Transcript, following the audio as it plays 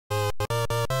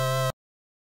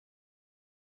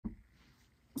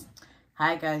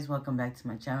Hi guys, welcome back to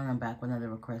my channel. I'm back with another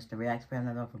request to react to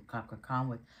another from Cakra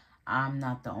with I'm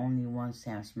Not the Only One,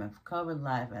 Sam Smith, covered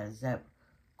live at Zep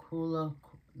Kula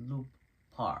Loop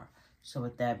Par. So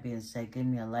with that being said, give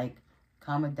me a like,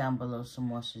 comment down below some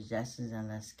more suggestions, and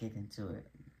let's get into it.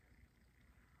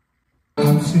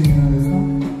 I'm singing this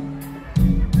song.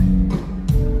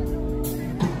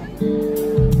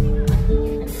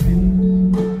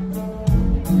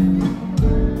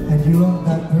 And you love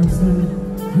that person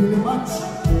really much.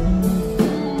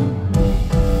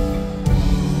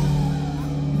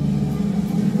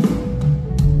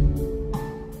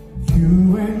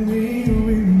 You and me,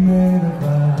 we made a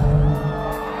vow,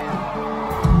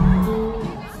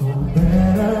 for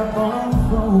better or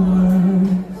for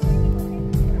worse.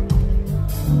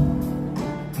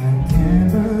 I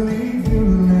can't believe you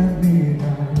let me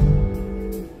down.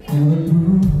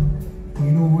 Bulletproof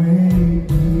in a way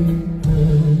it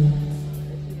hurts.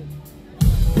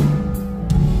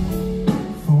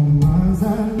 For months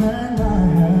and I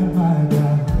had my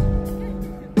doubt,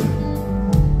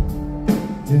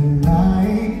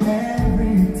 denying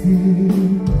every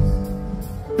tear.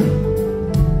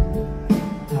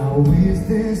 I wish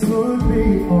this would be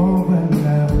over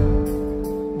now,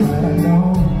 but I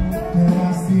know that I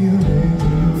still need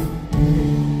you.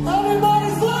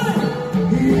 Everybody's running!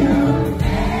 You.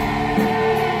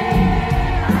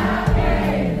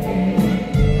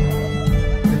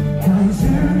 Cause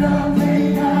you don't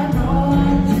think I know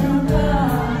what you've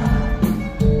done.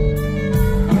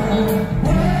 But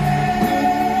when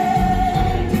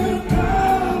you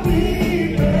call me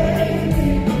baby,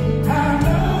 I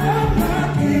know I'm not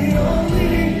the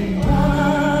only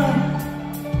one.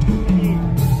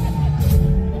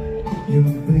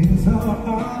 You've been so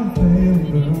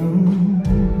unfaithful.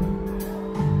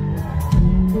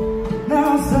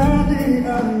 Now sadly I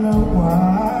know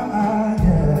why.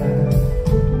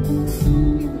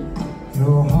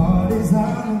 Your heart is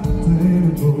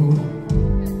unplayable,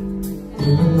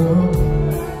 even though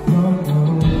God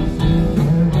knows you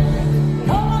can.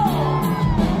 Come on!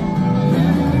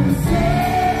 You say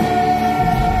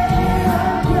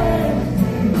I'm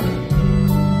crazy,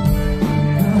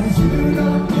 cause you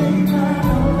don't think I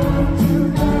know what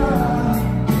you've done.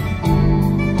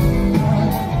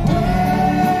 But when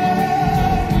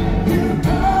you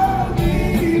call me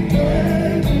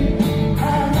baby, I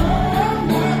know I'm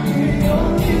not the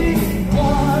only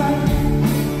one.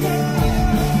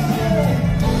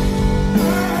 I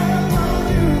know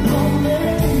you gon'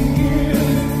 make it.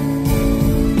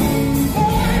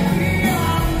 Baby,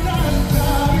 I'm not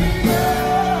sorry.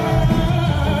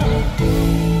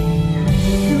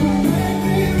 You make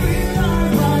me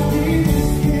realize I need to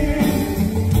skin.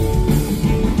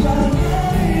 But I'm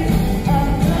ready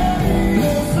to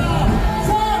stop.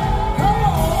 So come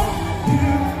on,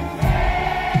 you.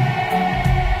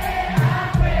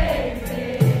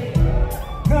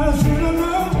 Cause you don't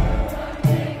know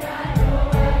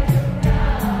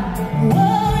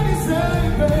what he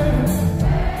said, baby.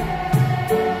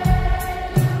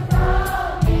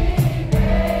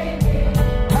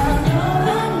 I know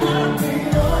I'm not the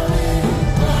only one.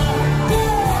 You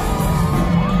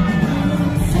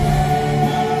say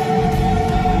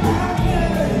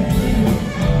I'm crazy,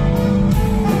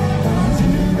 cause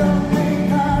you don't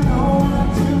think I know what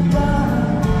you've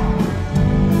done.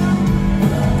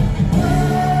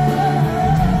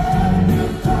 You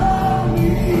call me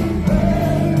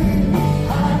baby,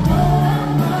 I know I'm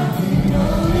not the only one.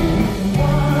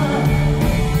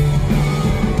 I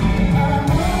know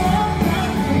I'm not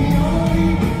the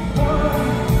only one.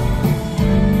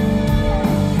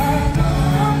 I know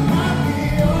I'm not the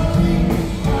only one.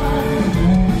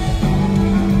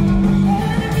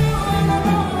 And I know, and I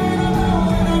know, and I know,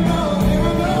 and I know, and I know, I know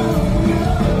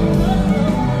I'm not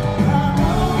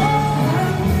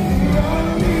the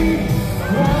only one.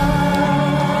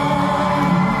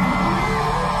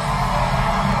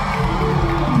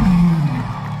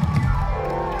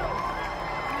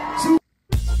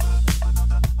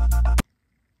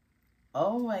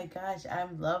 Oh my gosh,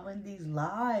 I'm loving these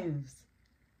lives.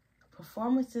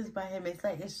 Performances by him. It's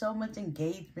like it's so much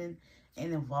engagement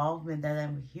and involvement that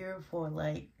I'm here for.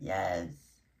 Like, yes.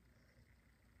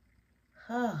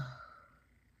 I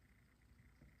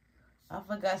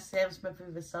forgot Sam Smith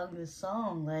even sung this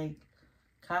song. Like,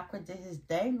 Cakra did his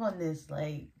thing on this.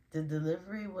 Like, the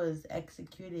delivery was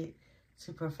executed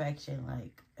to perfection.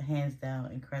 Like, hands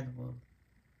down, incredible.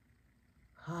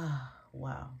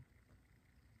 Wow.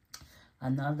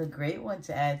 Another great one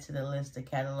to add to the list of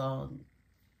catalog,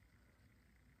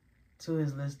 to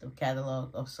his list of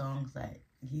catalog of songs that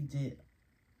he did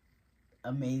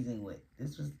amazing with.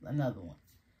 This was another one.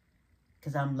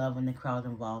 because I'm loving the crowd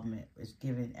involvement. It's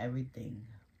giving everything.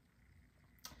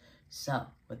 So,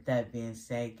 with that being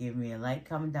said, give me a like,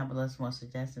 comment down below some more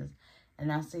suggestions,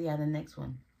 and I'll see you on the next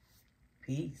one.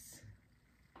 Peace.